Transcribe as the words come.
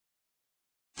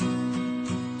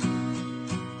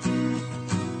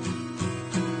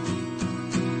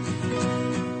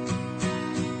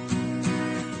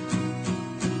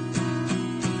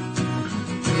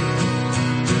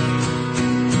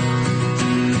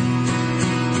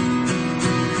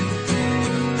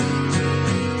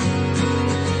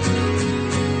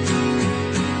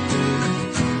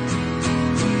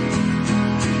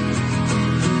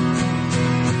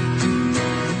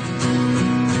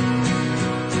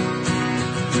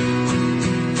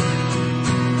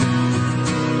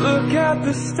Look at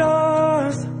the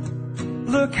stars,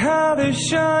 look how they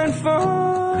shine for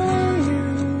you,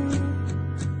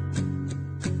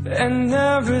 and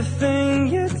everything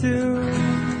you do.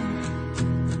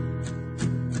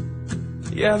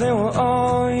 Yeah, they were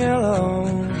all yellow.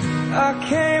 I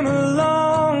came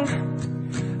along,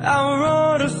 I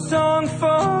wrote a song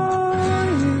for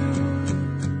you,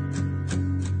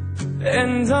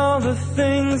 and all the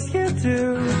things you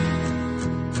do.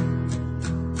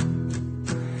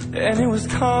 And it was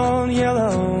called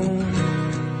Yellow.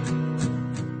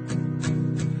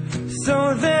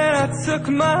 So then I took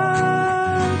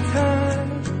my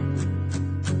time.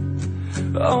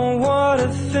 Oh, what a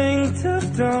thing to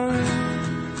have done.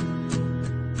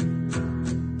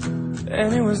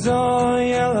 And it was all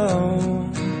yellow.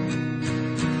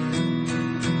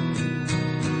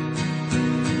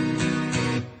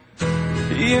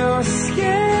 Your skin,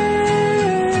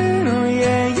 oh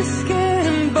yeah, your skin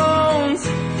and bones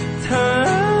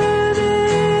turn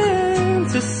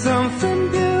into something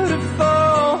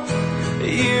beautiful.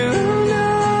 You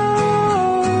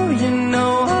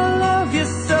know I love you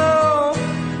so.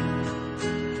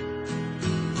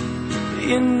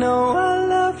 You know I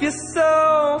love you so.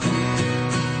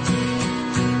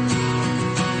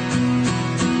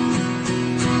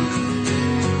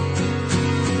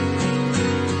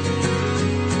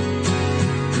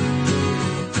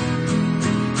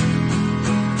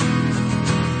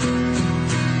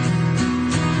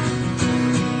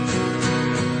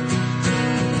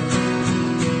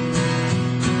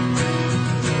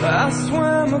 I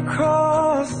swam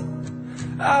across,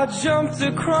 I jumped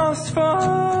across for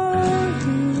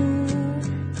you.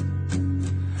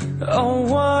 Oh,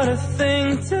 what a thing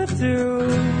to do,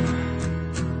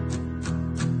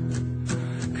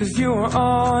 'cause you were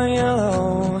all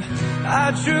yellow.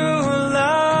 I drew a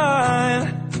line,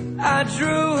 I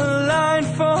drew a line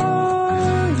for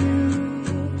you.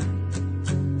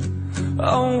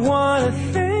 Oh, what a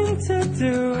thing to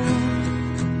do.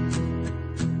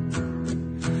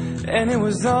 And it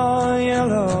was all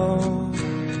yellow.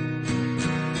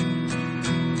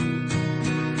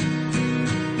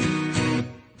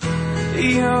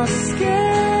 Your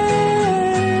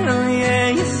skin, oh yeah,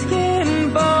 your skin and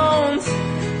bones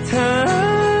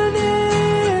turn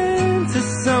into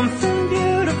something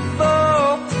beautiful.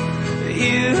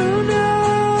 You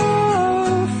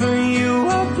know, for you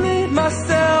I'll bleed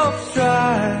myself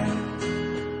dry.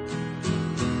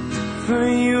 For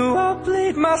you I'll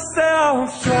bleed myself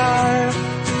dry.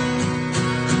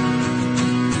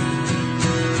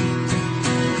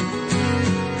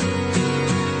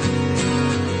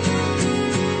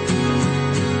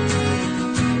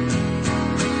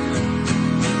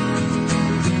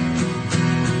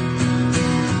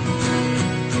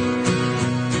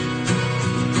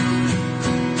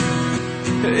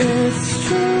 It's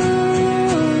true,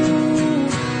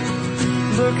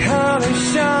 look how they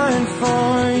shine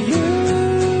for you.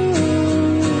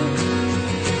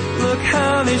 Look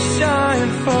how they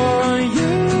shine for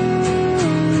you.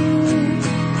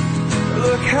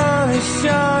 Look how they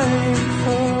shine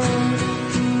for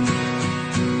you.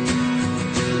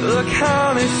 Look how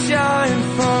they shine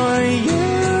for you.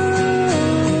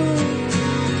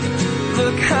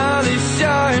 Look how they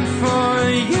shine for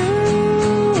you.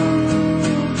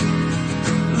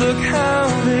 Look how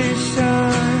they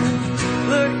shine.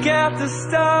 Look at the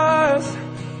stars,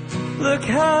 look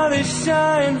how they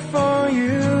shine for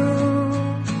you,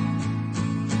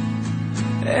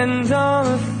 and all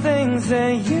the things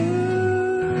that you do.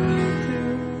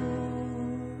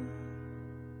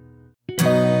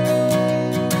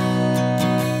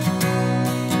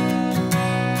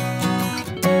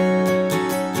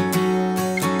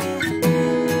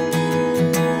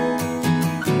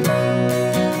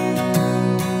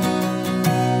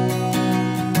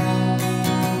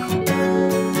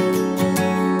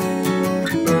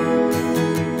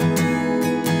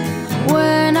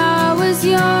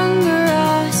 Younger,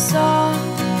 I saw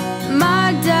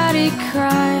my daddy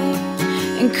cry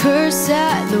and curse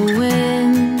at the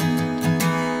wind.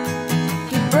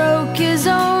 He broke his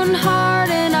own heart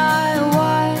and I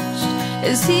watched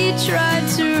as he tried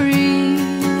to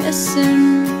reassemble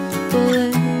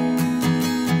it.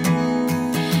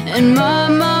 And my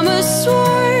mama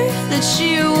swore that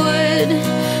she would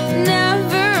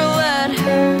never let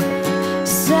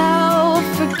herself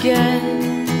forget.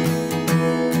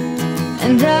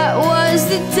 And that was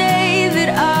the day that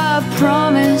I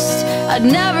promised I'd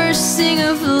never sing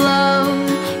of love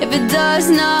if it does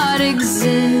not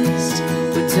exist.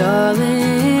 But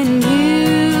darling,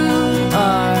 you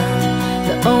are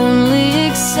the only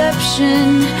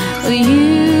exception.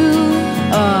 You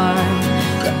are